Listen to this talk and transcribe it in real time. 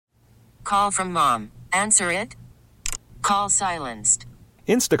call from mom. Answer it. Call silenced.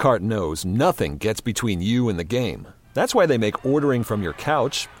 Instacart knows nothing gets between you and the game. That's why they make ordering from your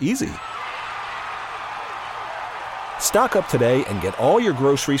couch easy. Stock up today and get all your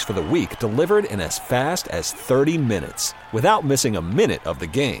groceries for the week delivered in as fast as 30 minutes without missing a minute of the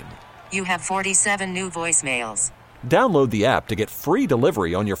game. You have 47 new voicemails. Download the app to get free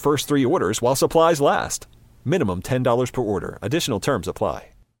delivery on your first 3 orders while supplies last. Minimum $10 per order. Additional terms apply.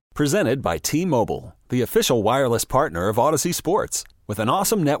 Presented by T-Mobile, the official wireless partner of Odyssey Sports. With an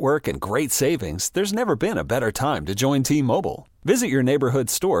awesome network and great savings, there's never been a better time to join T-Mobile. Visit your neighborhood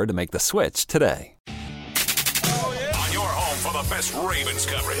store to make the switch today. On your home for the best Ravens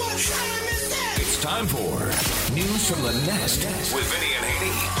coverage. It's time for News from the Nest with Vinny and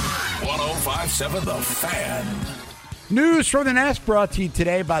Haynie. 105.7 The Fan. News from the Nest brought to you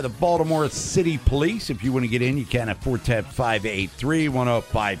today by the Baltimore City Police. If you want to get in, you can at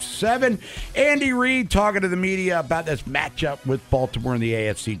 410-583-1057. Andy Reid talking to the media about this matchup with Baltimore in the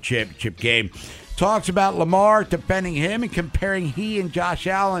AFC Championship game. Talks about Lamar, defending him, and comparing he and Josh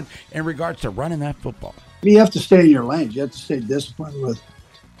Allen in regards to running that football. You have to stay in your lanes. You have to stay disciplined with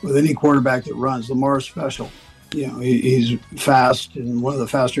any quarterback that runs. Lamar's special. You know, he's fast and one of the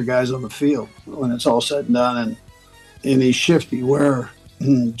faster guys on the field when it's all said and done. And he's shifty, where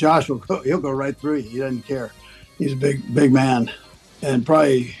Josh he'll go right through you. He doesn't care. He's a big man and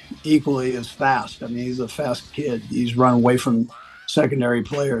probably equally as fast. I mean, he's a fast kid. He's run away from secondary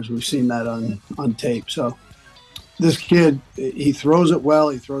players. We've seen that on tape. So this kid, he throws it well.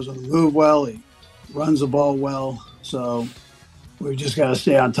 He throws on the move well. He runs the ball well. So we've just got to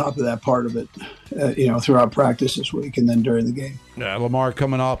stay on top of that part of it, throughout practice this week and then during the game. Lamar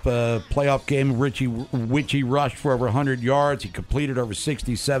coming off a playoff game, Richie rushed for over 100 yards. He completed over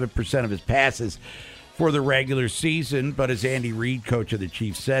 67% of his passes for the regular season. But as Andy Reid, coach of the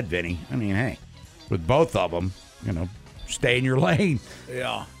Chiefs, said, Vinny, I mean, hey, with both of them, stay in your lane.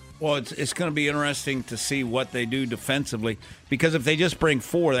 Yeah. Well, it's going to be interesting to see what they do defensively, because if they just bring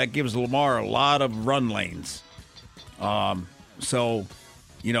 4, that gives Lamar a lot of run lanes. So,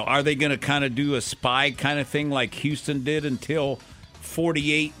 are they going to kind of do a spy kind of thing like Houston did until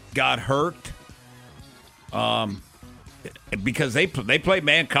 48 got hurt? Because they play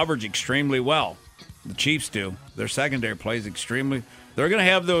man coverage extremely well. The Chiefs do. Their secondary plays extremely. They're going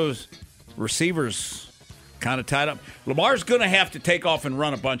to have those receivers kind of tied up. Lamar's going to have to take off and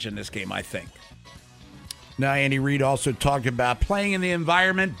run a bunch in this game, I think. Now, Andy Reid also talked about playing in the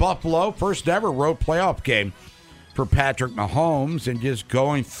environment. Buffalo, first ever road playoff game for Patrick Mahomes, and just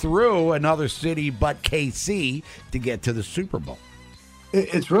going through another city but KC to get to the Super Bowl.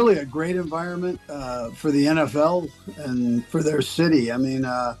 It's really a great environment for the NFL and for their city. I mean,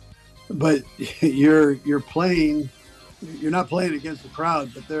 but you're playing. You're not playing against the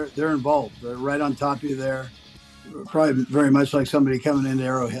crowd, but they're involved. They're right on top of you there. Probably very much like somebody coming into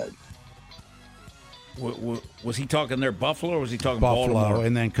Arrowhead. Was he talking there Buffalo, or was he talking Buffalo, Baltimore?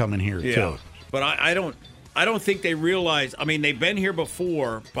 and then coming here too? But I don't think they realize. I mean, they've been here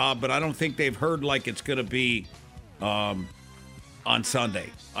before, Bob, but I don't think they've heard like it's going to be on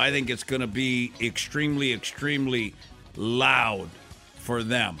Sunday. I think it's going to be extremely, extremely loud for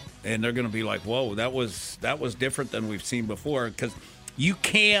them, and they're going to be like, "Whoa, that was different than we've seen before." Because you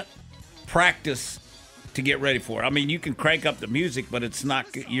can't practice to get ready for it. I mean, you can crank up the music, but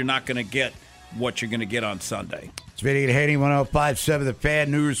you're not going to get what you're going to get on Sunday. It's Vinny Haynie, 105.7 The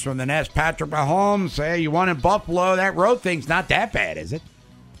Fan. News from the Nest. Patrick Mahomes, hey, you won in Buffalo. That road thing's not that bad, is it?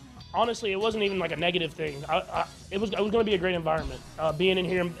 Honestly, it wasn't even like a negative thing. It was going to be a great environment. Being in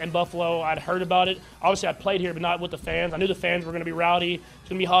here in Buffalo, I'd heard about it. Obviously, I played here, but not with the fans. I knew the fans were going to be rowdy, it's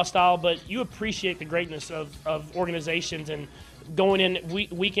going to be hostile, but you appreciate the greatness of organizations and going in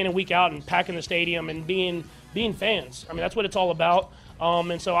week in and week out and packing the stadium and being fans. I mean, that's what it's all about.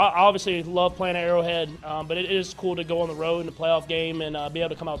 And so I obviously love playing at Arrowhead, but it is cool to go on the road in the playoff game and be able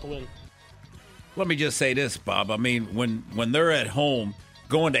to come out to win. Let me just say this, Bob. I mean, when they're at home,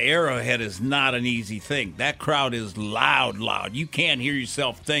 going to Arrowhead is not an easy thing. That crowd is loud. You can't hear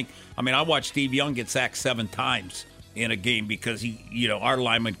yourself think. I mean, I watched Steve Young get sacked 7 times in a game because our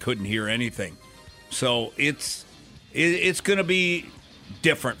lineman couldn't hear anything. So it's going to be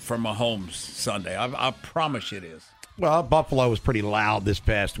different from Mahomes Sunday. I promise you it is. Well, Buffalo was pretty loud this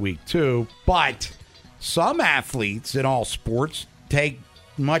past week, too. But some athletes in all sports take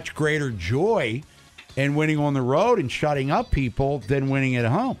much greater joy in winning on the road and shutting up people than winning at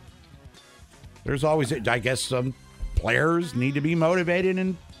home. There's always, I guess, some players need to be motivated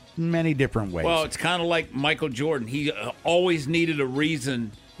in many different ways. Well, it's kind of like Michael Jordan. He always needed a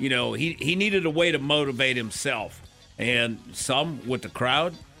reason. He needed a way to motivate himself. And some with the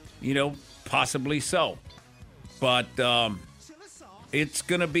crowd, possibly so. But it's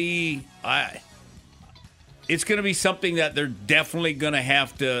going to be something that they're definitely going to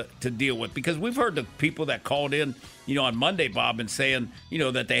have to deal with, because we've heard the people that called in, on Monday, Bob, and saying,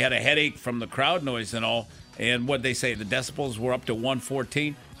 that they had a headache from the crowd noise and all. And what they say, the decibels were up to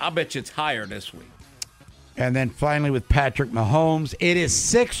 114. I'll bet you it's higher this week. And then finally with Patrick Mahomes, it is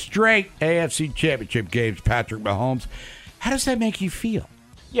 6 straight AFC Championship games, Patrick Mahomes. How does that make you feel?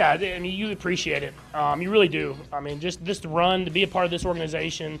 Yeah, I mean, you appreciate it. You really do. I mean, just to run, to be a part of this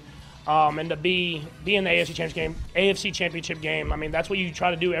organization, and to be in the AFC Championship game. I mean, that's what you try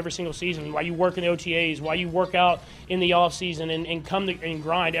to do every single season. While you work in the OTAs, while you work out in the off season, and come and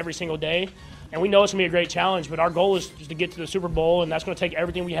grind every single day. And we know it's going to be a great challenge, but our goal is just to get to the Super Bowl, and that's going to take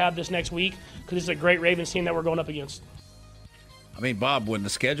everything we have this next week, because it's a great Ravens team that we're going up against. I mean, Bob, when the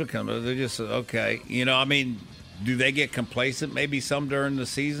schedule comes, they're just, okay. Do they get complacent maybe some during the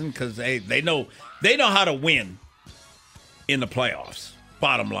season? Because they know how to win in the playoffs,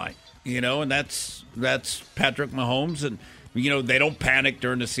 bottom line. And that's Patrick Mahomes. And, they don't panic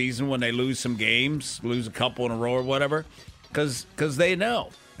during the season when they lose some games, lose a couple in a row or whatever, because they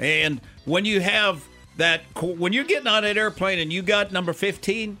know. And when you have that, when you're getting on that airplane and you got number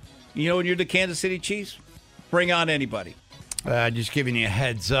 15, and you're the Kansas City Chiefs, bring on anybody. Just giving you a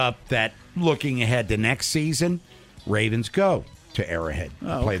heads up that looking ahead to next season, Ravens go to Arrowhead,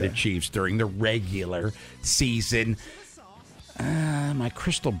 play the Chiefs during the regular season. My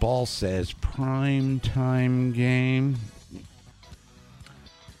crystal ball says primetime game.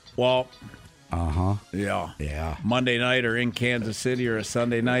 Well, yeah. Monday night or in Kansas City or a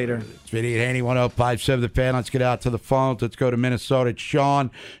Sunday nighter. It's Vinny Haynie, 105.7 The Fan. Let's get out to the phones. Let's go to Minnesota. It's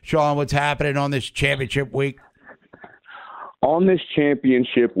Sean. Sean, what's happening on this championship week? On this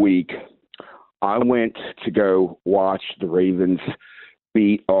championship week, I went to go watch the Ravens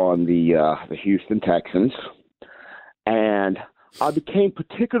beat on the Houston Texans, and I became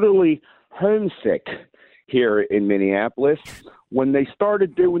particularly homesick here in Minneapolis when they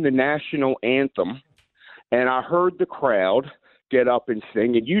started doing the national anthem, and I heard the crowd get up and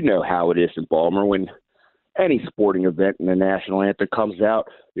sing. And you know how it is in Baltimore when any sporting event and the national anthem comes out,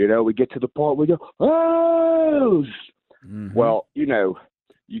 we get to the part where we go, oh! Mm-hmm. Well, you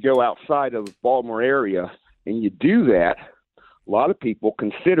go outside of the Baltimore area and you do that, a lot of people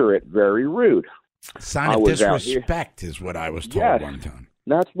consider it very rude. Sign of disrespect is what I was told one time.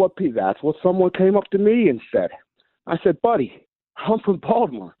 That's what someone came up to me and said. I said, buddy, I'm from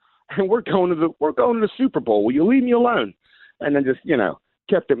Baltimore and we're going to the Super Bowl. Will you leave me alone? And then just,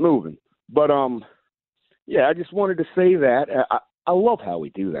 kept it moving. But I just wanted to say that. I love how we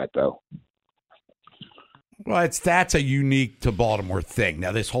do that though. Well, that's a unique to Baltimore thing.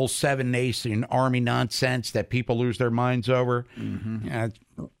 Now, this whole Seven Nation Army nonsense that people lose their minds over,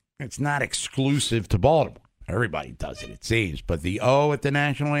 it's not exclusive to Baltimore. Everybody does it seems. But the O at the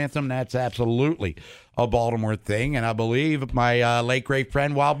national anthem, that's absolutely a Baltimore thing. And I believe my late great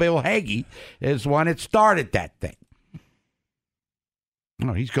friend Wild Bill Hagee is the one that started that thing.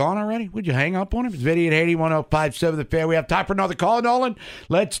 Oh, he's gone already? Would you hang up on him? It's Vinny and Haynie, 105.7 The Fan. We have time for another call, Nolan.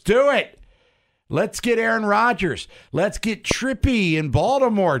 Let's do it. Let's get Aaron Rodgers. Let's get Trippy in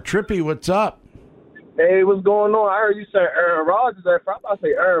Baltimore. Trippy, what's up? Hey, what's going on? I heard you say Aaron Rodgers. I'm about to say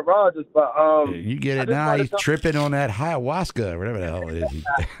Aaron Rodgers, but you get it now. He's tripping on that ayahuasca, whatever the hell it is.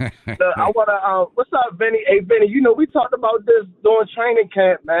 I wanna. What's up, Vinny? Hey, Vinny. We talked about this during training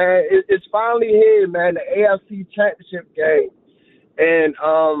camp, man. It's finally here, man. The AFC Championship game, and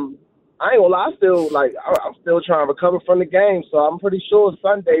I ain't gonna lie. I'm still trying to recover from the game, so I'm pretty sure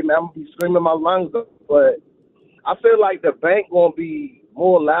Sunday, man, I'm gonna be screaming my lungs up. But I feel like the bank gonna be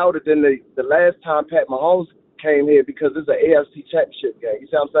more louder than the last time Pat Mahomes came here because it's an AFC Championship game. You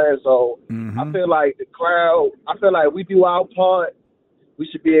see what I'm saying? So I feel like the crowd. I feel like we do our part. We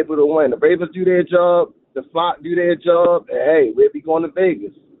should be able to win. The Ravens do their job. The Flock do their job. And hey, we'll be going to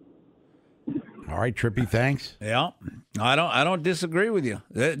Vegas. All right, Trippy, thanks. Yeah, I don't disagree with you.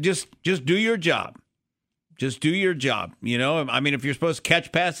 Just do your job. Just do your job. I mean, if you're supposed to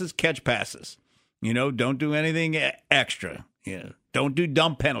catch passes, catch passes. Don't do anything extra. Don't do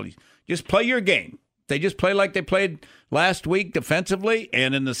dumb penalties. Just play your game. They just play like they played last week defensively,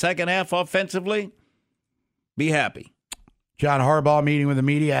 and in the second half offensively, be happy. John Harbaugh meeting with the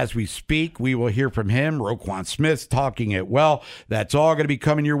media as we speak. We will hear from him. Roquan Smith talking it well. That's all going to be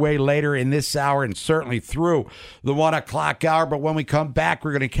coming your way later in this hour and certainly through the 1 o'clock hour. But when we come back,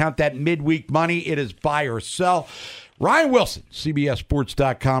 we're going to count that midweek money. It is buy or sell. Ryan Wilson,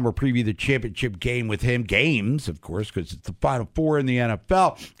 CBSSports.com, will preview the championship game with him. Games, of course, because it's the Final Four in the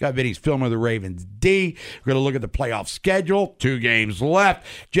NFL. Got Vinny's film of the Ravens D. We're going to look at the playoff schedule. 2 games left.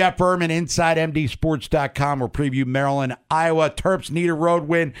 Jeff Berman, InsideMDSports.com, will preview Maryland, Iowa. Terps need a road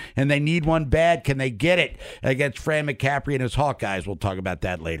win, and they need one bad. Can they get it against Fran McCaffrey and his Hawkeyes? We'll talk about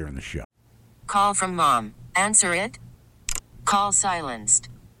that later in the show. Call from mom. Answer it. Call silenced.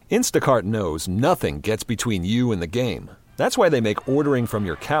 Instacart knows nothing gets between you and the game. That's why they make ordering from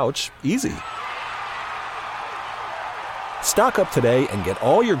your couch easy. Stock up today and get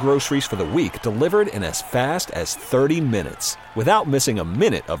all your groceries for the week delivered in as fast as 30 minutes without missing a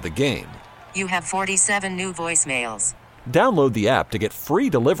minute of the game. You have 47 new voicemails. Download the app to get free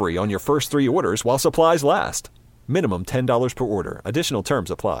delivery on your first 3 orders while supplies last. Minimum $10 per order. Additional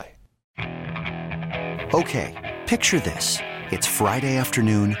terms apply. Okay, picture this. It's Friday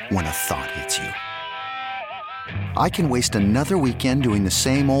afternoon when a thought hits you. I can waste another weekend doing the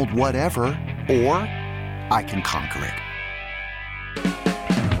same old whatever, or I can conquer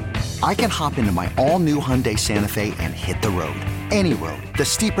it. I can hop into my all-new Hyundai Santa Fe and hit the road. Any road. The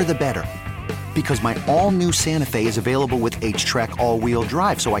steeper, the better. Because my all-new Santa Fe is available with H-Track all-wheel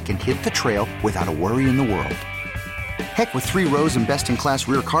drive, so I can hit the trail without a worry in the world. Heck, with 3 rows and best-in-class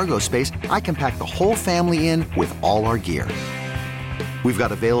rear cargo space, I can pack the whole family in with all our gear. We've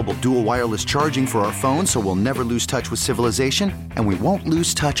got available dual wireless charging for our phones, so we'll never lose touch with civilization, and we won't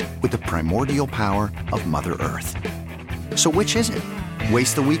lose touch with the primordial power of Mother Earth. So which is it?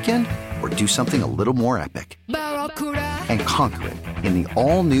 Waste the weekend or do something a little more epic? And conquer it in the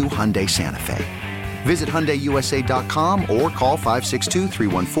all-new Hyundai Santa Fe. Visit HyundaiUSA.com or call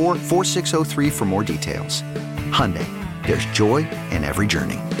 562-314-4603 for more details. Hyundai, there's joy in every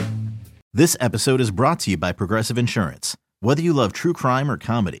journey. This episode is brought to you by Progressive Insurance. Whether you love true crime or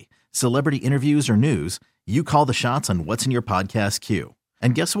comedy, celebrity interviews or news, you call the shots on what's in your podcast queue.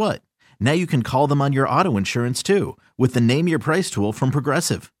 And guess what? Now you can call them on your auto insurance too with the Name Your Price tool from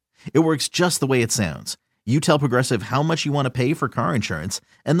Progressive. It works just the way it sounds. You tell Progressive how much you want to pay for car insurance,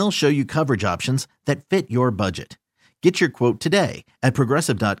 and they'll show you coverage options that fit your budget. Get your quote today at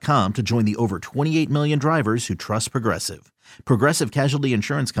Progressive.com to join the over 28 million drivers who trust Progressive. Progressive Casualty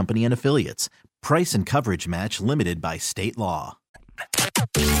Insurance Company and Affiliates. Price and coverage match limited by state law.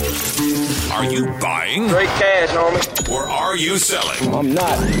 Are you buying? Straight cash, homie. Or are you selling? I'm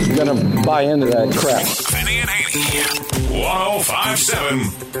not gonna buy into that crap. Vinny and Haynie.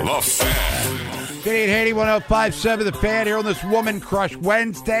 105.7 The Fan. Vinny and Haynie, 105.7 The Fan, here on this Woman Crush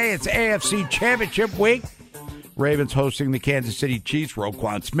Wednesday. It's AFC Championship Week. Ravens hosting the Kansas City Chiefs.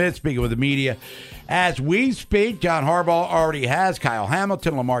 Roquan Smith speaking with the media as we speak. John Harbaugh already has Kyle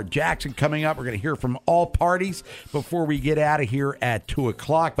Hamilton, Lamar Jackson coming up. We're going to hear from all parties before we get out of here at 2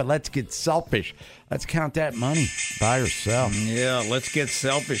 o'clock. But let's get selfish. Let's count that money. Buy or sell. Yeah, let's get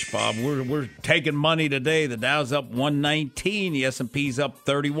selfish, Bob. We're taking money today. The Dow's up 119. The S&P's up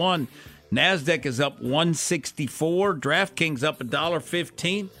 31. NASDAQ is up 164. DraftKings up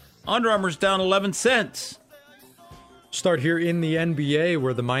 $1.15. Under Armour's down 11 cents. Start here in the NBA,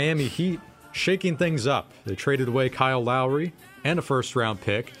 where the Miami Heat shaking things up. They traded away Kyle Lowry and a first-round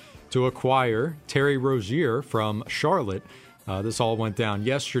pick to acquire Terry Rozier from Charlotte. This all went down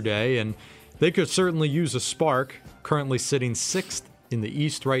yesterday, and they could certainly use a spark. Currently sitting 6th in the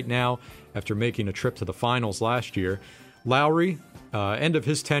East right now after making a trip to the finals last year. Lowry, end of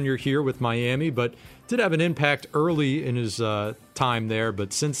his tenure here with Miami, but did have an impact early in his time there.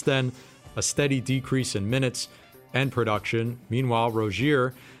 But since then, a steady decrease in minutes and production. Meanwhile,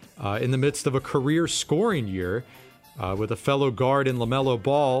 Rozier, in the midst of a career scoring year, with a fellow guard in LaMelo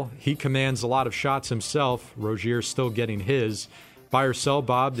Ball, he commands a lot of shots himself. Rozier's still getting his. Buy or sell,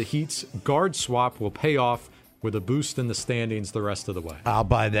 Bob, the Heat's guard swap will pay off with a boost in the standings the rest of the way. I'll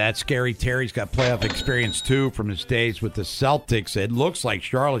buy that. Scary Terry's got playoff experience, too, from his days with the Celtics. It looks like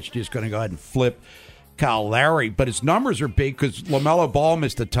Charlotte's just going to go ahead and flip Kyle Lowry, but his numbers are big because LaMelo Ball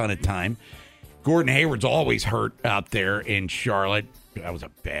missed a ton of time. Gordon Hayward's always hurt out there in Charlotte. That was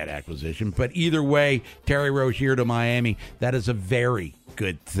a bad acquisition. But either way, Terry Rozier to Miami, that is a very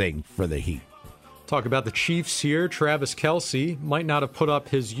good thing for the Heat. Talk about the Chiefs here. Travis Kelce might not have put up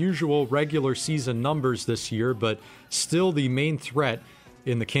his usual regular season numbers this year, but still the main threat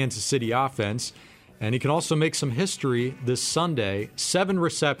in the Kansas City offense. And he can also make some history this Sunday. 7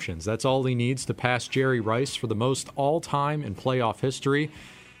 receptions. That's all he needs to pass Jerry Rice for the most all-time in playoff history.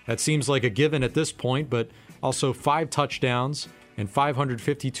 That seems like a given at this point, but also 5 touchdowns and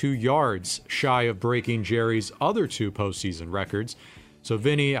 552 yards shy of breaking Jerry's other 2 postseason records. So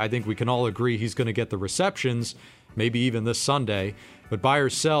Vinny, I think we can all agree he's going to get the receptions, maybe even this Sunday. But buy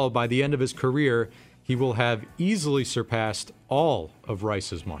or sell, by the end of his career, he will have easily surpassed all of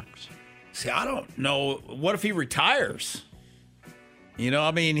Rice's marks. See, I don't know. What if he retires? You know,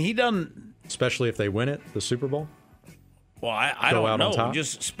 I mean, he doesn't. Especially if they win it, the Super Bowl? Well, I don't know.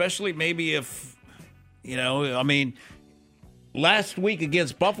 Just especially maybe if, you know, I mean, last week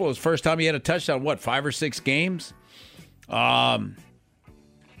against Buffalo was the first time he had a touchdown, 5 or 6 games? I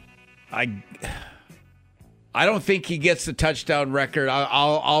don't think he gets the touchdown record.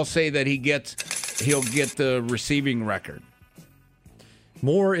 I'll say that he'll get the receiving record.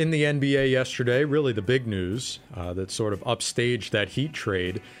 More in the NBA yesterday. Really the big news that sort of upstaged that Heat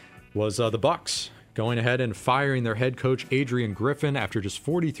trade was the Bucks going ahead and firing their head coach Adrian Griffin after just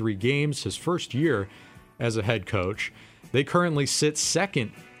 43 games, his first year as a head coach. They currently sit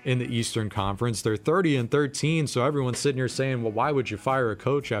second in the Eastern Conference. They're 30-13, so everyone's sitting here saying, well, why would you fire a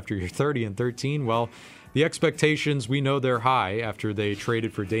coach after you're 30-13? Well, the expectations, we know they're high after they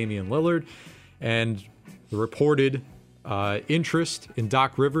traded for Damian Lillard, and the reported interest in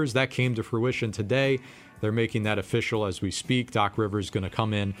Doc Rivers, that came to fruition today. They're making that official as we speak. Doc Rivers is going to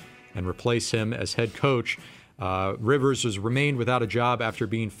come in and replace him as head coach. Rivers has remained without a job after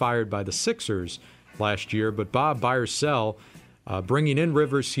being fired by the Sixers last year, but Bob, buy or sell, bringing in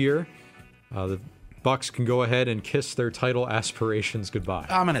Rivers here, the Bucks can go ahead and kiss their title aspirations goodbye.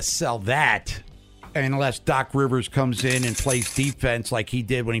 I'm going to sell that unless Doc Rivers comes in and plays defense like he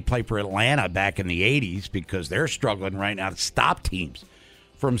did when he played for Atlanta back in the 80s, because they're struggling right now to stop teams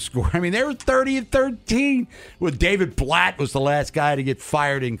from scoring. I mean, they were 30-13 with David Blatt was the last guy to get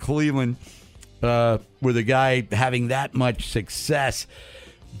fired in Cleveland with a guy having that much success.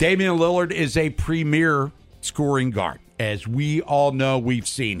 Damian Lillard is a premier scoring guard. As we all know, we've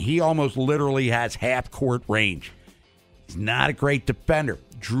seen. He almost literally has half-court range. He's not a great defender.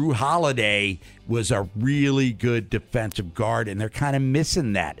 Drew Holiday was a really good defensive guard, and they're kind of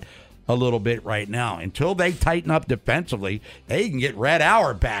missing that a little bit right now. Until they tighten up defensively, they can get Red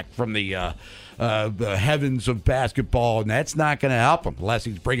Hour back from the heavens of basketball, and that's not going to help him unless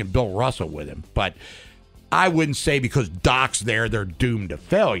he's bringing Bill Russell with him. But I wouldn't say because Doc's there, they're doomed to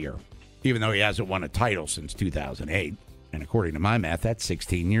failure, even though he hasn't won a title since 2008. And according to my math, that's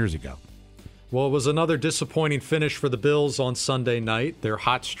 16 years ago. Well, it was another disappointing finish for the Bills on Sunday night. Their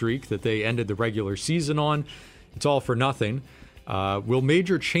hot streak that they ended the regular season on, it's all for nothing. Will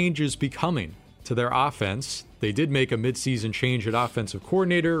major changes be coming to their offense? They did make a midseason change at offensive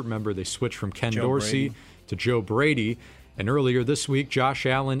coordinator. Remember, they switched from Ken Dorsey to Joe Brady. And earlier this week, Josh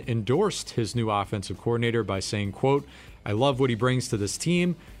Allen endorsed his new offensive coordinator by saying, quote, "I love what he brings to this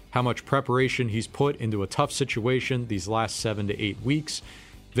team, how much preparation he's put into a tough situation these last 7 to 8 weeks.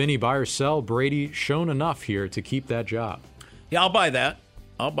 Vinny, buy or sell, Brady shown enough here to keep that job." Yeah, I'll buy that.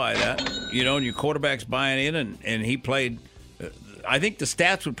 You know, and your quarterback's buying in, and he played. I think the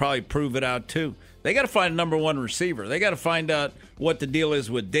stats would probably prove it out, too. They got to find a number one receiver. They got to find out what the deal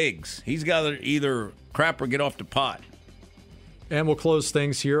is with Diggs. He's got to either crap or get off the pot. And we'll close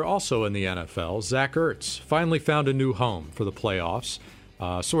things here also in the NFL. Zach Ertz finally found a new home for the playoffs.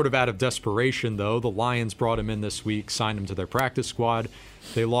 Sort of out of desperation, though. The Lions brought him in this week, signed him to their practice squad.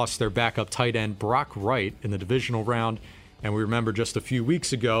 They lost their backup tight end, Brock Wright, in the divisional round. And we remember just a few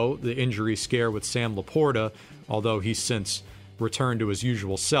weeks ago, the injury scare with Sam Laporta, although he's since returned to his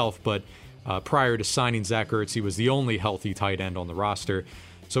usual self. But prior to signing Zach Ertz, he was the only healthy tight end on the roster.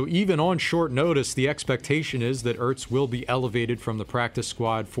 So even on short notice, the expectation is that Ertz will be elevated from the practice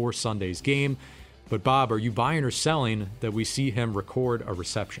squad for Sunday's game. But, Bob, are you buying or selling that we see him record a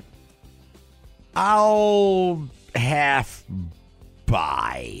reception? I'll half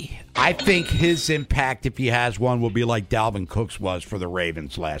buy. I think his impact, if he has one, will be like Dalvin Cook's was for the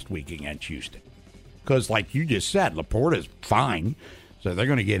Ravens last week against Houston. Because, like you just said, Laporta's fine, so they're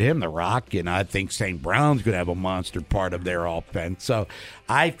going to get him the rock, and I think St. Brown's going to have a monster part of their offense. So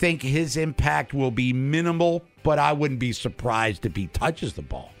I think his impact will be minimal, but I wouldn't be surprised if he touches the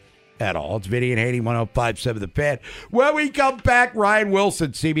ball at all. It's Vinny and Haynie, 105.7 The Fan. When we come back, Ryan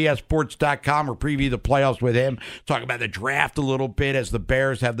Wilson, CBSSports.com. We'll preview the playoffs with him. Talk about the draft a little bit as the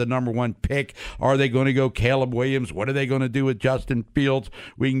Bears have the number one pick. Are they going to go Caleb Williams? What are they going to do with Justin Fields?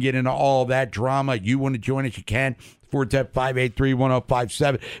 We can get into all that drama. You want to join us, you can.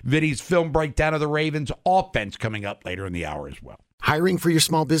 410-583-1057. Vinny's film breakdown of the Ravens offense coming up later in the hour as well. Hiring for your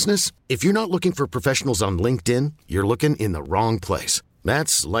small business? If you're not looking for professionals on LinkedIn, you're looking in the wrong place.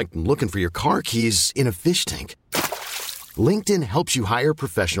 That's like looking for your car keys in a fish tank. LinkedIn helps you hire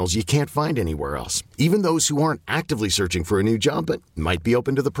professionals you can't find anywhere else, even those who aren't actively searching for a new job but might be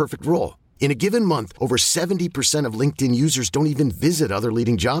open to the perfect role. In a given month, over 70% of LinkedIn users don't even visit other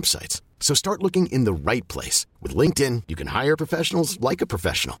leading job sites. So start looking in the right place. With LinkedIn, you can hire professionals like a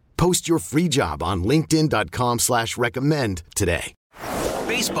professional. Post your free job on linkedin.com/recommend today.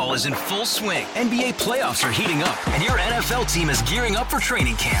 Baseball is in full swing. NBA playoffs are heating up, and your NFL team is gearing up for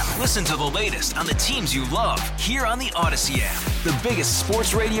training camp. Listen to the latest on the teams you love here on the Odyssey app. The biggest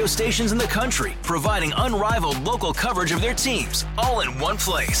sports radio stations in the country, providing unrivaled local coverage of their teams, all in one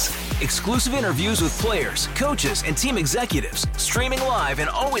place. Exclusive interviews with players, coaches, and team executives, streaming live and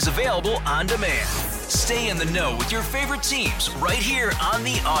always available on demand. Stay in the know with your favorite teams right here on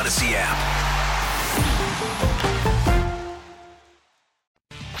the Odyssey app.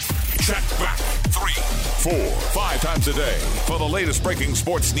 Check back 3, 4, 5 times a day for the latest breaking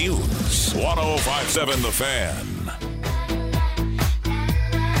sports news. 105.7 The Fan.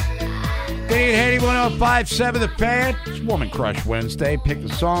 Vinny Haynie, 105.7 The Fan. It's Woman Crush Wednesday. Pick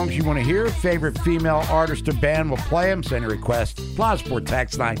the songs you want to hear. Favorite female artist or band will play them. Send a request. Plaza Sport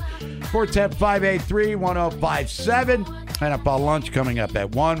text line 410-583-1057. And up on lunch coming up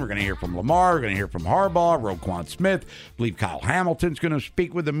at 1. We're going to hear from Lamar. We're going to hear from Harbaugh, Roquan Smith. I believe Kyle Hamilton's going to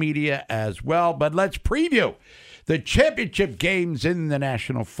speak with the media as well. But let's preview the championship games in the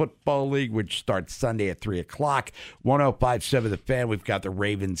National Football League, which starts Sunday at 3 o'clock. 105.7 The Fan. We've got the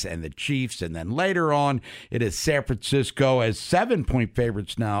Ravens and the Chiefs. And then later on, it is San Francisco as 7-point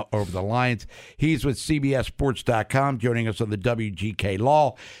favorites now over the Lions. He's with CBSSports.com, joining us on the WGK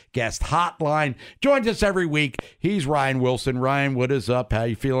Law Guest Hotline. Joins us every week. He's Ryan Wilson. Ryan, what is up? How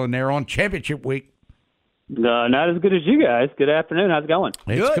you feeling there on championship week? Not as good as you guys. Good afternoon. How's it going?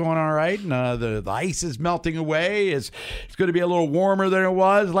 It's going all right. And, the ice is melting away. It's going to be a little warmer than it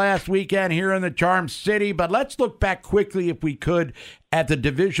was last weekend here in the Charm City. But let's look back quickly, if we could, at the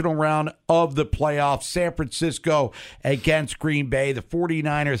divisional round of the playoffs. San Francisco against Green Bay. The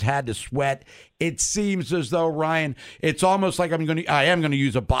 49ers had to sweat. It seems as though, Ryan, it's almost like I am going to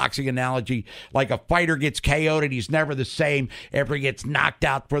use a boxing analogy, like a fighter gets KO'd and he's never the same after he gets knocked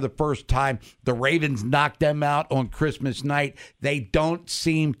out for the first time. The Ravens knocked them out on Christmas night. They don't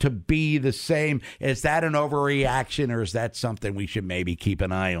seem to be the same. Is that an overreaction, or is that something we should maybe keep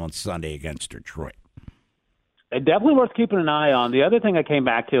an eye on Sunday against Detroit? Definitely worth keeping an eye on. The other thing I came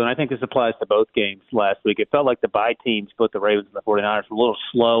back to, and I think this applies to both games last week, it felt like the bye teams, both the Ravens and the 49ers, were a little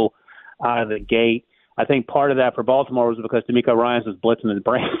slow out of the gate. I think part of that for Baltimore was because D'Amico Ryans was blitzing his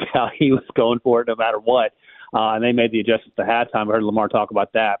brains out. He was going for it no matter what. And they made the adjustments to halftime. I heard Lamar talk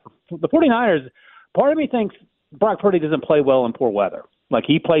about that. For the 49ers, part of me thinks Brock Purdy doesn't play well in poor weather. Like,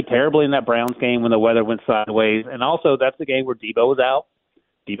 he played terribly in that Browns game when the weather went sideways. And also, that's the game where Debo was out.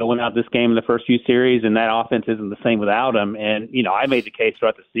 Debo went out this game in the first few series, and that offense isn't the same without him. And, I made the case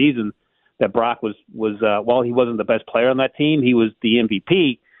throughout the season that Brock was while he wasn't the best player on that team, he was the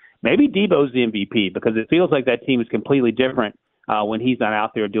MVP. Maybe Debo's the MVP, because it feels like that team is completely different when he's not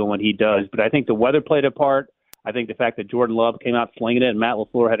out there doing what he does. But I think the weather played a part. I think the fact that Jordan Love came out slinging it and Matt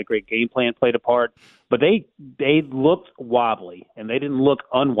LaFleur had a great game plan played a part. But they looked wobbly, and they didn't look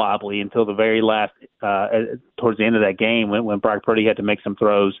unwobbly until the very last towards the end of that game when Brock Purdy had to make some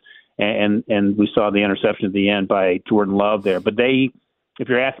throws, and we saw the interception at the end by Jordan Love there. But if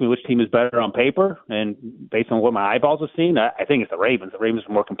you're asking me which team is better on paper and based on what my eyeballs have seen, I think it's the Ravens. The Ravens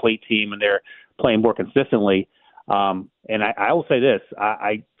are a more complete team, and they're playing more consistently. And I will say this,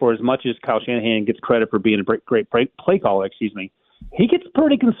 I for as much as Kyle Shanahan gets credit for being a great play caller, he gets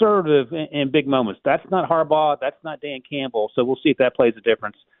pretty conservative in big moments. That's not Harbaugh. That's not Dan Campbell. So we'll see if that plays a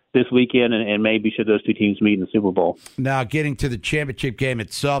difference this weekend, and maybe should those two teams meet in the Super Bowl. Now, getting to the championship game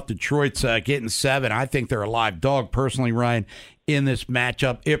itself, Detroit's getting 7. I think they're a live dog, personally, Ryan, in this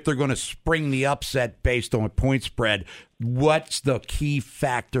matchup. If they're going to spring the upset based on a point spread, what's the key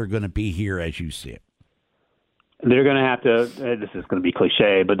factor going to be here as you see it? They're going to have to, this is going to be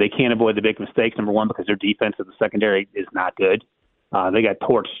cliche, but they can't avoid the big mistakes, number one, because their defense of the secondary is not good. They got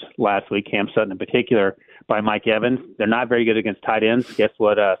torched last week, Cam Sutton in particular, by Mike Evans. They're not very good against tight ends. Guess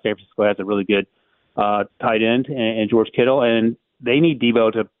what? San Francisco has a really good tight end and George Kittle, and they need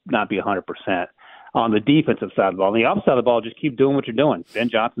Debo to not be 100% on the defensive side of the ball. On the opposite side of the ball, just keep doing what you're doing. Ben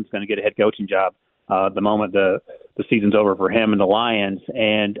Johnson's going to get a head coaching job the moment the season's over for him and the Lions.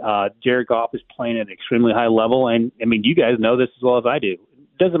 And Jared Goff is playing at an extremely high level. And, I mean, you guys know this as well as I do.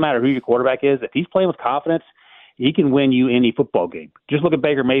 It doesn't matter who your quarterback is. If he's playing with confidence, he can win you any football game. Just look at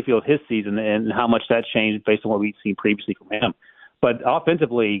Baker Mayfield, his season, and how much that changed based on what we've seen previously from him. But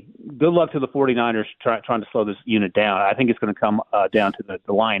offensively, good luck to the 49ers trying to slow this unit down. I think it's going to come down to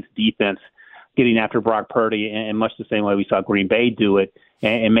the Lions' defense getting after Brock Purdy in much the same way we saw Green Bay do it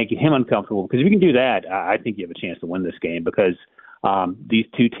and making him uncomfortable. Because if you can do that, I think you have a chance to win this game because these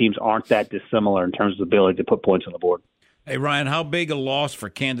two teams aren't that dissimilar in terms of ability to put points on the board. Hey, Ryan, how big a loss for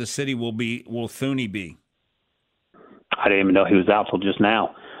Kansas City will Thuney be? I didn't even know he was out till just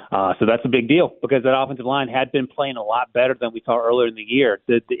now. So that's a big deal because that offensive line had been playing a lot better than we saw earlier in the year.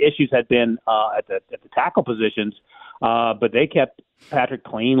 The issues had been at the tackle positions, but they kept Patrick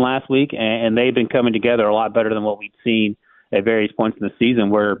clean last week, and they've been coming together a lot better than what we'd seen at various points in the season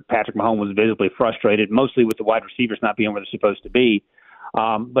where Patrick Mahomes was visibly frustrated, mostly with the wide receivers not being where they're supposed to be.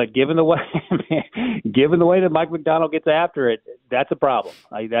 But given the way that Mike McDonald gets after it, that's a problem.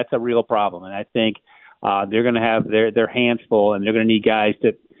 That's a real problem, and I think they're going to have their hands full, and they're going to need guys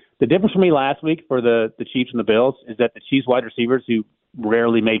to. The difference for me last week for the Chiefs and the Bills is that the Chiefs wide receivers who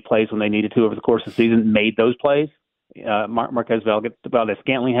rarely made plays when they needed to over the course of the season made those plays. Marquez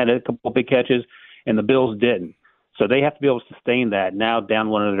Valdez-Scantling had a couple of big catches, and the Bills didn't. So they have to be able to sustain that now down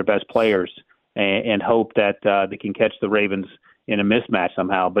one of their best players and hope that they can catch the Ravens in a mismatch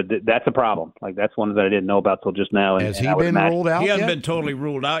somehow. But that's a problem. Like, that's one that I didn't know about till just now. Has he been ruled out He yet? hasn't been totally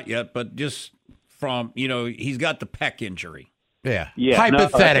ruled out yet, but just from, he's got the pec injury. Yeah.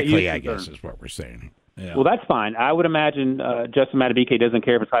 Hypothetically, I guess is what we're saying. Yeah. Well, that's fine. I would imagine Justin Madubuike doesn't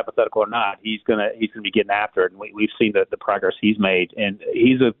care if it's hypothetical or not. He's gonna be getting after it, and we've seen the progress he's made. And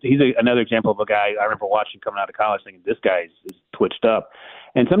he's another example of a guy I remember watching coming out of college, thinking this guy is twitched up.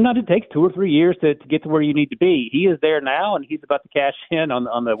 And sometimes it takes 2 or 3 years to get to where you need to be. He is there now, and he's about to cash in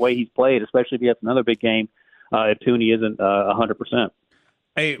on the way he's played, especially if he has another big game. If Thuney isn't 100%.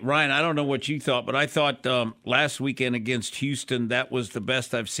 Hey, Ryan, I don't know what you thought, but I thought last weekend against Houston, that was the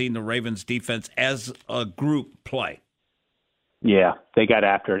best I've seen the Ravens defense as a group play. Yeah, they got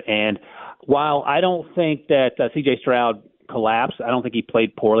after it. And while I don't think that C.J. Stroud collapsed, I don't think he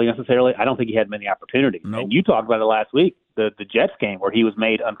played poorly necessarily. I don't think he had many opportunities. Nope. And you talked about it last week, the Jets game where he was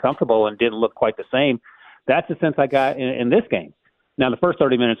made uncomfortable and didn't look quite the same. That's the sense I got in this game. Now, the first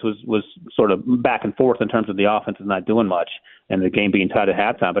 30 minutes was sort of back and forth in terms of the offense not doing much and the game being tied at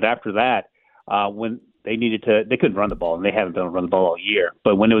halftime. But after that, when they couldn't run the ball, and they haven't been able to run the ball all year.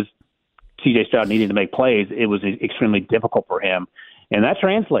 But when it was C.J. Stroud needing to make plays, it was extremely difficult for him. And that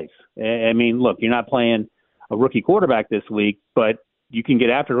translates. I mean, look, you're not playing a rookie quarterback this week, but you can get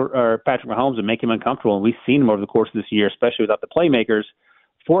after Patrick Mahomes and make him uncomfortable. And we've seen him over the course of this year, especially without the playmakers,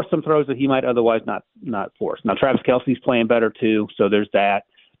 force some throws that he might otherwise not force. Now, Travis Kelce's playing better, too, so there's that.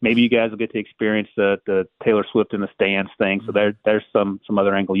 Maybe you guys will get to experience the Taylor Swift in the stands thing, so there's some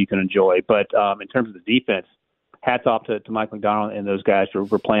other angle you can enjoy. But in terms of the defense, hats off to Mike McDonald and those guys for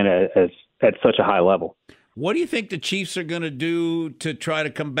playing at such a high level. What do you think the Chiefs are going to do to try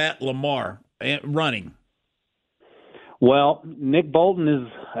to combat Lamar running? Well, Nick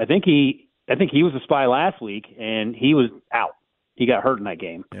Bolton I think he was a spy last week, and he was out. He got hurt in that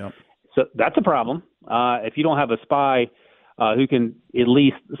game. Yep. So that's a problem. If you don't have a spy who can at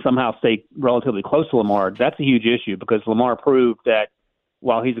least somehow stay relatively close to Lamar, that's a huge issue because Lamar proved that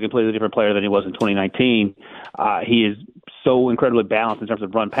while he's a completely different player than he was in 2019, he is so incredibly balanced in terms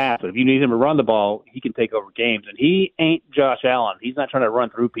of run-pass. But if you need him to run the ball, he can take over games. And he ain't Josh Allen. He's not trying to run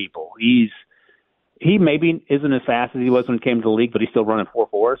through people. He maybe isn't as fast as he was when he came to the league, but he's still running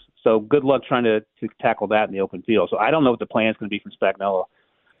 4.4s. So good luck trying to tackle that in the open field. So I don't know what the plan is going to be from Spagnuolo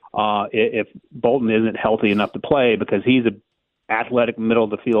if Bolton isn't healthy enough to play because he's an athletic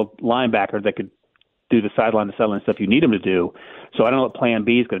middle-of-the-field linebacker that could do the sideline-to-sideline stuff you need him to do. So I don't know what plan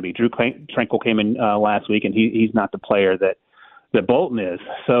B is going to be. Drew Tranquill came in last week, and he's not the player that Bolton is.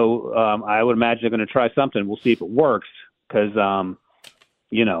 So I would imagine they're going to try something. We'll see if it works because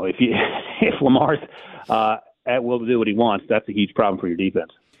if Lamar's at will to do what he wants, that's a huge problem for your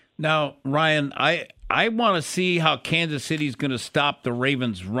defense. Now, Ryan, I want to see how Kansas City's going to stop the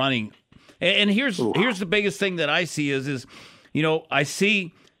Ravens running. And here's the biggest thing that I see is I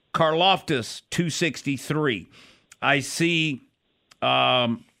see Karlaftis 263. I see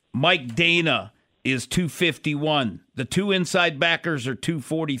Mike Dana is 251. The two inside backers are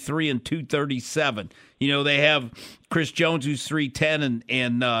 243 and 237. They have Chris Jones, who's 310,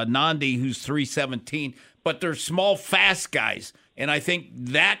 and Nandi, who's 317. But they're small, fast guys, and I think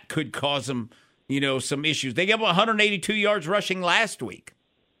that could cause them, some issues. They gave up 182 yards rushing last week.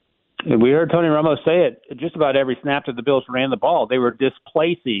 We heard Tony Romo say it just about every snap that the Bills ran the ball. They were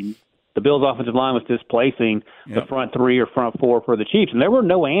displacing. The Bills' offensive line was displacing the front three or front four for the Chiefs, and there were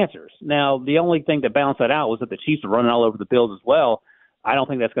no answers. Now, the only thing that balanced that out was that the Chiefs were running all over the Bills as well. I don't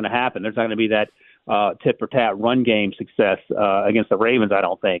think that's going to happen. There's not going to be that tit-for-tat run game success against the Ravens, I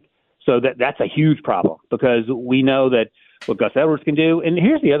don't think. So that's a huge problem because we know that what Gus Edwards can do. And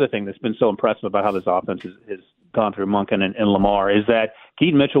here's the other thing that's been so impressive about how this offense has gone through Monken and Lamar is that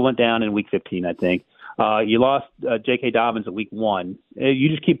Keaton Mitchell went down in Week 15, I think. You lost J.K. Dobbins at Week 1. You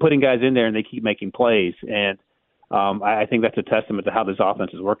just keep putting guys in there, and they keep making plays. And I think that's a testament to how this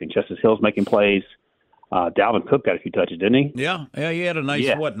offense is working. Justice Hill's making plays. Dalvin Cook got a few touches, didn't he? Yeah, he had a nice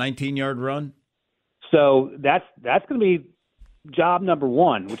 19-yard run. So that's going to be job number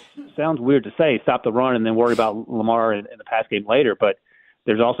one, which sounds weird to say, stop the run and then worry about Lamar in the pass game later. But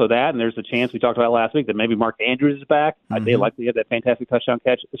there's also that, and there's a chance we talked about last week that maybe Mark Andrews is back. They likely have that fantastic touchdown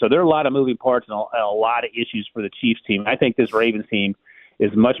catch. So there are a lot of moving parts and a lot of issues for the Chiefs team. I think this Ravens team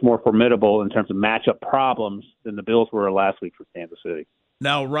is much more formidable in terms of matchup problems than the Bills were last week for Kansas City.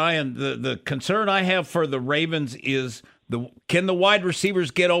 Now, Ryan, the concern I have for the Ravens is can the wide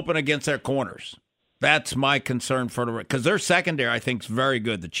receivers get open against their corners? That's my concern for because their secondary, I think, is very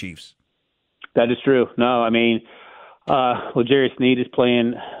good, the Chiefs. That is true. No, I mean, L'Jarius Sneed is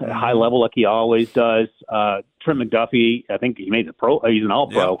playing at a high level like he always does. Trent McDuffie, I think he made the pro. He's an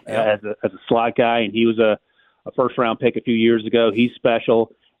all-pro as a slot guy, and he was a first-round pick a few years ago. He's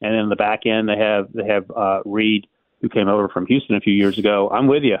special. And then on the back end, they have Reed, who came over from Houston a few years ago. I'm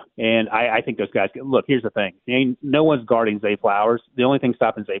with you. And I think those guys – look, here's the thing. No one's guarding Zay Flowers. The only thing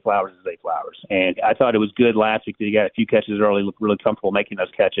stopping Zay Flowers is Zay Flowers. And I thought it was good last week that he got a few catches early, looked really comfortable making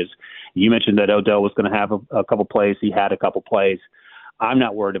those catches. You mentioned that Odell was going to have a couple plays. He had a couple plays. I'm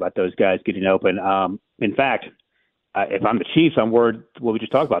not worried about those guys getting open. In fact, if I'm the Chiefs, I'm worried what we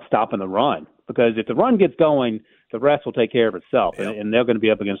just talked about, stopping the run. Because if the run gets going, the rest will take care of itself, and they're going to be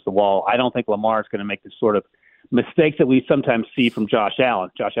up against the wall. I don't think Lamar is going to make this sort of mistakes that we sometimes see from Josh Allen.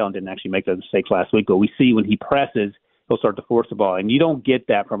 Josh Allen didn't actually make those mistakes last week, but we see when he presses, he'll start to force the ball. And you don't get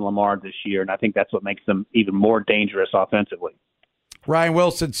that from Lamar this year, and I think that's what makes them even more dangerous offensively. Ryan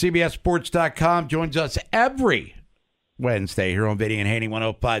Wilson, CBSSports.com, joins us every Wednesday here on Vinny and Haynie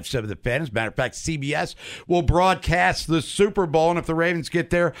 105.7 The Fan. As a matter of fact, CBS will broadcast the Super Bowl, and if the Ravens get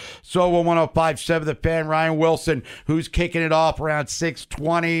there, so will 105.7 The Fan. Ryan Wilson, who's kicking it off around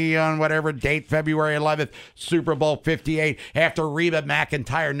 6:20 on whatever date, February 11th, Super Bowl 58, after Reba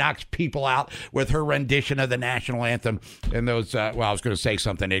McEntire knocks people out with her rendition of the national anthem. And those, I was going to say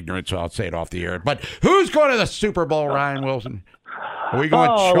something ignorant, so I'll say it off the air. But who's going to the Super Bowl, Ryan Wilson? Are we going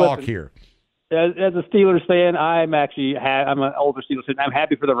chalk here? As a Steelers fan, I'm an older Steelers fan. I'm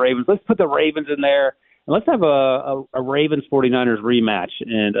happy for the Ravens. Let's put the Ravens in there, and let's have a Ravens 49ers rematch,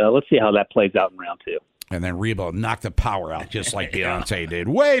 and let's see how that plays out in round two. And then Reba knocked the power out just like Beyonce did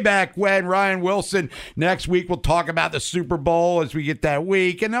way back when. Ryan Wilson, next week we'll talk about the Super Bowl as we get that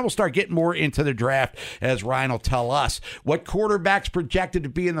week, and then we'll start getting more into the draft as Ryan will tell us what quarterbacks projected to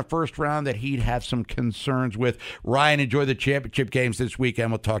be in the first round that he'd have some concerns with. Ryan, enjoy the championship games this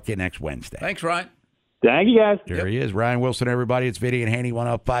weekend. We'll talk to you next Wednesday. Thanks, Ryan. Thank you, guys. There he is, Ryan Wilson, everybody. It's Vinny and Haynie,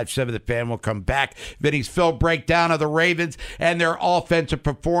 105.7 The Fan. We'll come back. Vinny's Phil breakdown of the Ravens and their offensive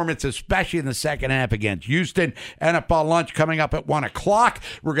performance, especially in the second half against Houston. NFL lunch coming up at 1 o'clock.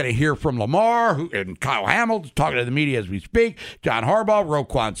 We're going to hear from Lamar and Kyle Hamilton talking to the media as we speak. John Harbaugh,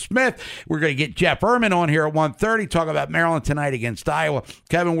 Roquan Smith. We're going to get Jeff Erman on here at 1:30, talk about Maryland tonight against Iowa.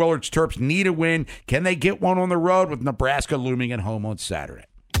 Kevin Willard's Terps need a win. Can they get one on the road with Nebraska looming at home on Saturday?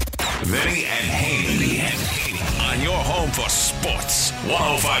 Vinny and Haynie on your home for sports.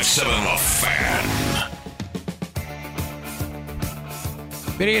 105.7 The Fan.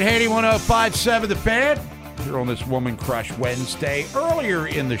 Vinny and Haynie, 105.7 The Fan. Here on this Woman Crush Wednesday. Earlier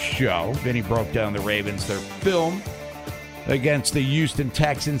in the show, Vinny broke down the Ravens, their film against the Houston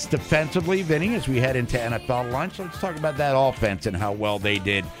Texans defensively. Vinny, as we head into NFL lunch, let's talk about that offense and how well they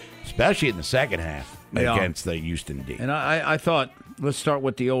did, especially in the second half against the Houston D. And I thought, let's start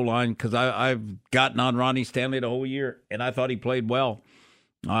with the O-line, because I've gotten on Ronnie Stanley the whole year, and I thought he played well.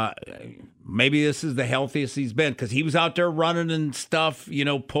 Maybe this is the healthiest he's been, because he was out there running and stuff,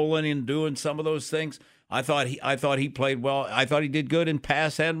 pulling and doing some of those things. I thought he played well. I thought he did good in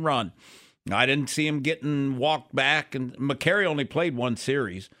pass and run. I didn't see him getting walked back, and McCary only played one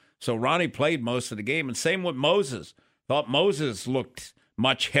series, so Ronnie played most of the game. And same with Moses. Thought Moses looked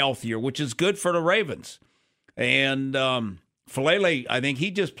much healthier, which is good for the Ravens. And Falele, I think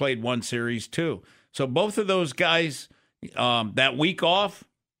he just played one series too. So both of those guys, that week off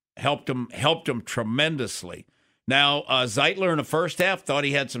helped him tremendously. Now, Zeitler in the first half thought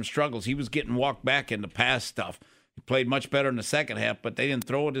he had some struggles. He was getting walked back in the pass stuff. He played much better in the second half, but they didn't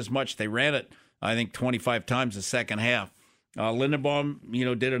throw it as much. They ran it, I think, 25 times the second half.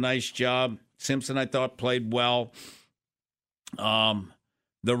 Linderbaum, did a nice job. Simpson, I thought, played well.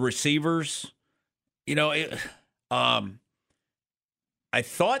 The receivers, I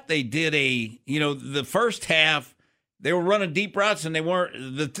thought they did the first half, they were running deep routes and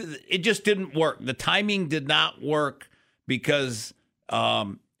it just didn't work. The timing did not work because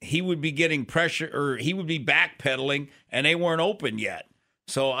he would be getting pressure, or he would be backpedaling and they weren't open yet.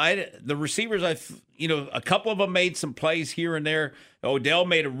 So the receivers, a couple of them made some plays here and there. Odell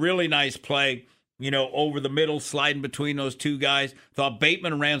made a really nice play, over the middle, sliding between those two guys. Thought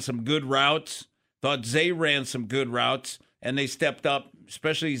Bateman ran some good routes. Thought Zay ran some good routes, and they stepped up,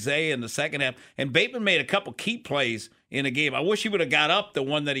 especially Zay in the second half. And Bateman made a couple key plays in a game. I wish he would have got up the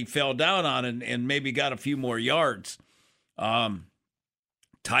one that he fell down on and maybe got a few more yards.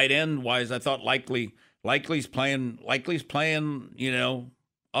 Tight end wise, I thought Likely's playing,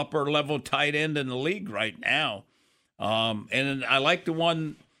 upper level tight end in the league right now. And I like the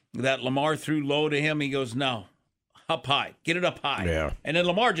one that Lamar threw low to him. He goes, no, up high, get it up high. Yeah. And then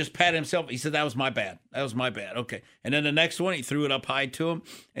Lamar just patted himself. He said, that was my bad. Okay. And then the next one, he threw it up high to him,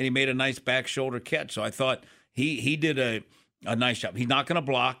 and he made a nice back shoulder catch. So I thought he did a nice job. He's not going to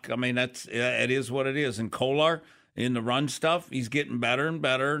block. I mean, it is what it is. And Kolar, in the run stuff, he's getting better and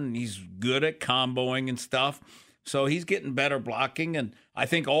better, and he's good at comboing and stuff. So he's getting better blocking. And I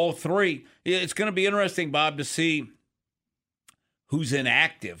think all three, it's going to be interesting, Bob, to see who's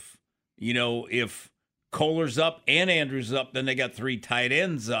inactive. If Kolar's up and Andrews up, then they got three tight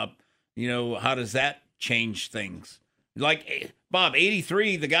ends up. How does that change things? Like, Bob,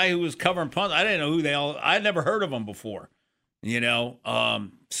 83, the guy who was covering punts, I didn't know who I'd never heard of him before. But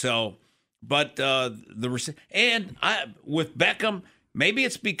with Beckham, maybe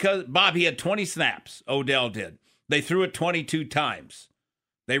it's because, Bob, he had 20 snaps, Odell did. They threw it 22 times.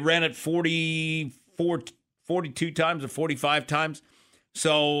 They ran it 42 times or 45 times.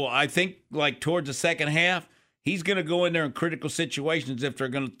 So I think, towards the second half, he's going to go in there in critical situations if they're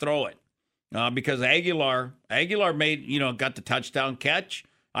going to throw it. Because Aguilar made, got the touchdown catch.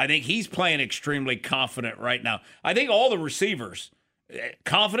 I think he's playing extremely confident right now. I think all the receivers,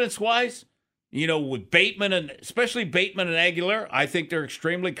 confidence-wise, with Bateman and especially Bateman and Aguilar, I think they're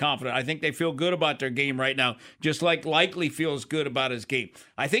extremely confident. I think they feel good about their game right now, just like Likely feels good about his game.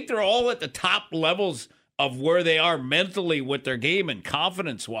 I think they're all at the top levels of where they are mentally with their game and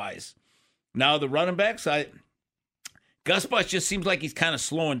confidence-wise. Now, the running backs, Gus Bus just seems like he's kind of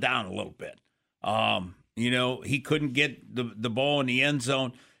slowing down a little bit. He couldn't get the ball in the end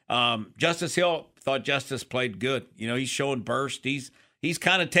zone. Justice Hill, thought Justice played good. He's showing burst. He's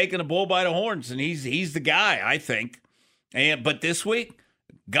kind of taking the bull by the horns, and he's the guy, I think. But this week,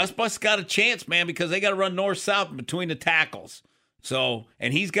 Gus Bus got a chance, man, because they got to run north-south between the tackles. So,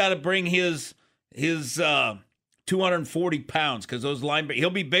 and he's got to bring his 240 pounds because those linebackers, he'll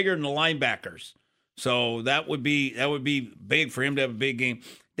be bigger than the linebackers. So that would be big for him to have a big game.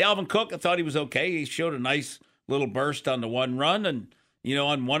 Dalvin Cook, I thought he was okay. He showed a nice little burst on the one run, and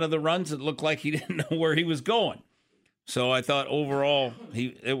on one of the runs, it looked like he didn't know where he was going. So I thought overall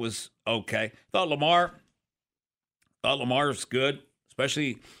it was okay. Thought Lamar's good,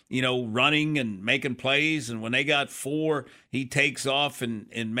 especially running and making plays. And when they got 4, he takes off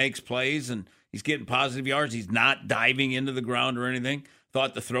and makes plays, and he's getting positive yards. He's not diving into the ground or anything.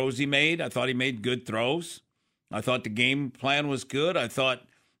 Thought the throws he made, I thought he made good throws. I thought the game plan was good. I thought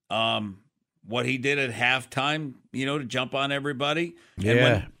what he did at halftime, to jump on everybody.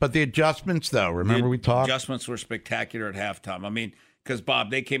 Yeah, but the adjustments, though, remember we talked? Adjustments were spectacular at halftime. I mean, because,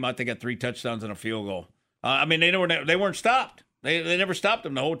 Bob, they came out, they got 3 touchdowns and a field goal. They weren't stopped. They never stopped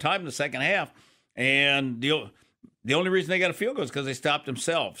them the whole time in the second half. And the only reason they got a field goal is because they stopped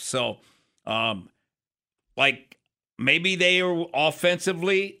themselves. So, maybe they were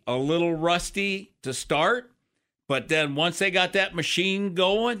offensively a little rusty to start, but then once they got that machine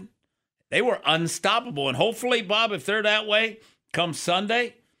going, they were unstoppable. And hopefully, Bob, if they're that way, come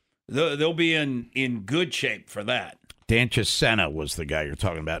Sunday, they'll be in good shape for that. Dan Chisena was the guy you're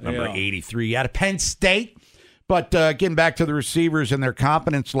talking about, number 83 out of Penn State. But getting back to the receivers and their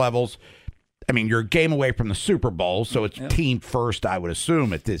competence levels, I mean, you're a game away from the Super Bowl, so it's team first, I would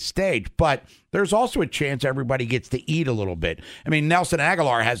assume, at this stage. But there's also a chance everybody gets to eat a little bit. I mean, Nelson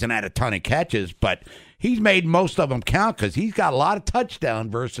Aguilar hasn't had a ton of catches, but he's made most of them count because he's got a lot of touchdown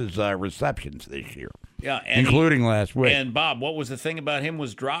versus receptions this year. Yeah, including last week. And Bob, what was the thing about him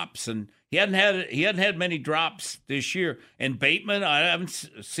was drops, and he hadn't had many drops this year. And Bateman, I haven't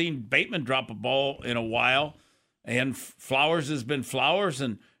seen Bateman drop a ball in a while. And Flowers has been Flowers,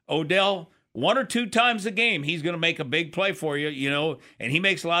 and Odell, 1 or 2 times a game, he's going to make a big play for you, and he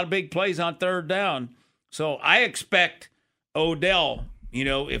makes a lot of big plays on third down. So I expect Odell,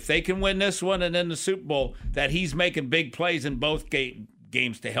 if they can win this one and then the Super Bowl, that he's making big plays in both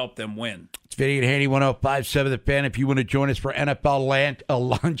games to help them win. It's Vinny and Haynie, 105.7 The Fan. If you want to join us for NFL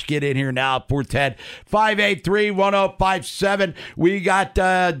lunch, get in here now, 410-583-1057. We got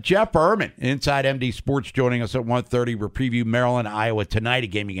Jeff Ehrman, Inside MD Sports, joining us at 1:30. We'll preview Maryland, Iowa tonight, a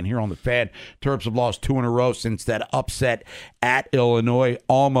game you can hear on The Fan. Terps have lost 2 in a row since that upset at Illinois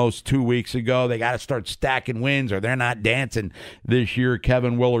almost 2 weeks ago. They got to start stacking wins or they're not dancing this year.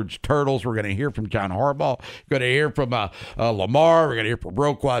 Kevin Willard's Turtles. We're going to hear from John Harbaugh. We're going to hear from Lamar. We're going to hear from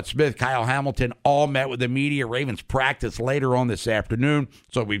Roquan Smith, Kyle Hamilton, all met with the media. Ravens practice later on this afternoon,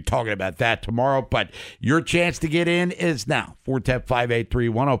 so we'll be talking about that tomorrow. But your chance to get in is now.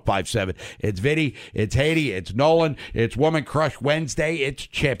 410-583-1057. It's Vinny, it's Haiti, it's Nolan, it's Woman Crush Wednesday, it's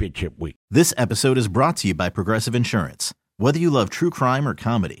Championship Week. This episode is brought to you by Progressive Insurance. Whether you love true crime or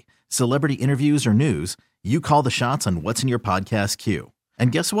comedy, celebrity interviews or news, you call the shots on what's in your podcast queue.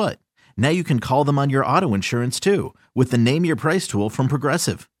 And guess what? Now you can call them on your auto insurance too with the Name Your Price tool from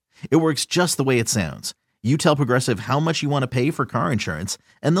Progressive. It works just the way it sounds. You tell Progressive how much you want to pay for car insurance,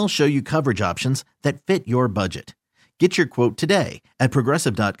 and they'll show you coverage options that fit your budget. Get your quote today at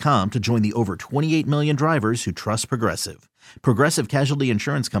Progressive.com to join the over 28 million drivers who trust Progressive. Progressive Casualty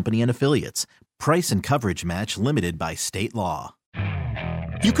Insurance Company and Affiliates. Price and coverage match limited by state law.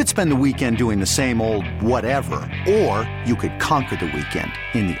 You could spend the weekend doing the same old whatever, or you could conquer the weekend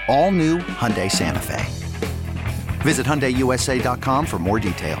in the all-new Hyundai Santa Fe. Visit HyundaiUSA.com for more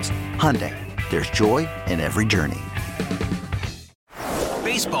details. Hyundai, there's joy in every journey.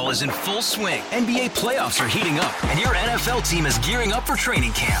 Baseball is in full swing. NBA playoffs are heating up, and your NFL team is gearing up for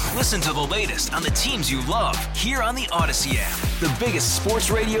training camp. Listen to the latest on the teams you love here on the Odyssey app. The biggest sports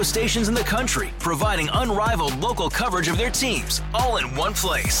radio stations in the country, providing unrivaled local coverage of their teams, all in one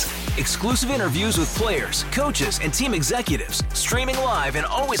place. Exclusive interviews with players, coaches, and team executives, streaming live and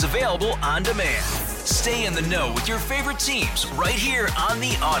always available on demand. Stay in the know with your favorite teams right here on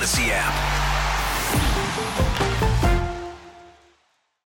the Odyssey app.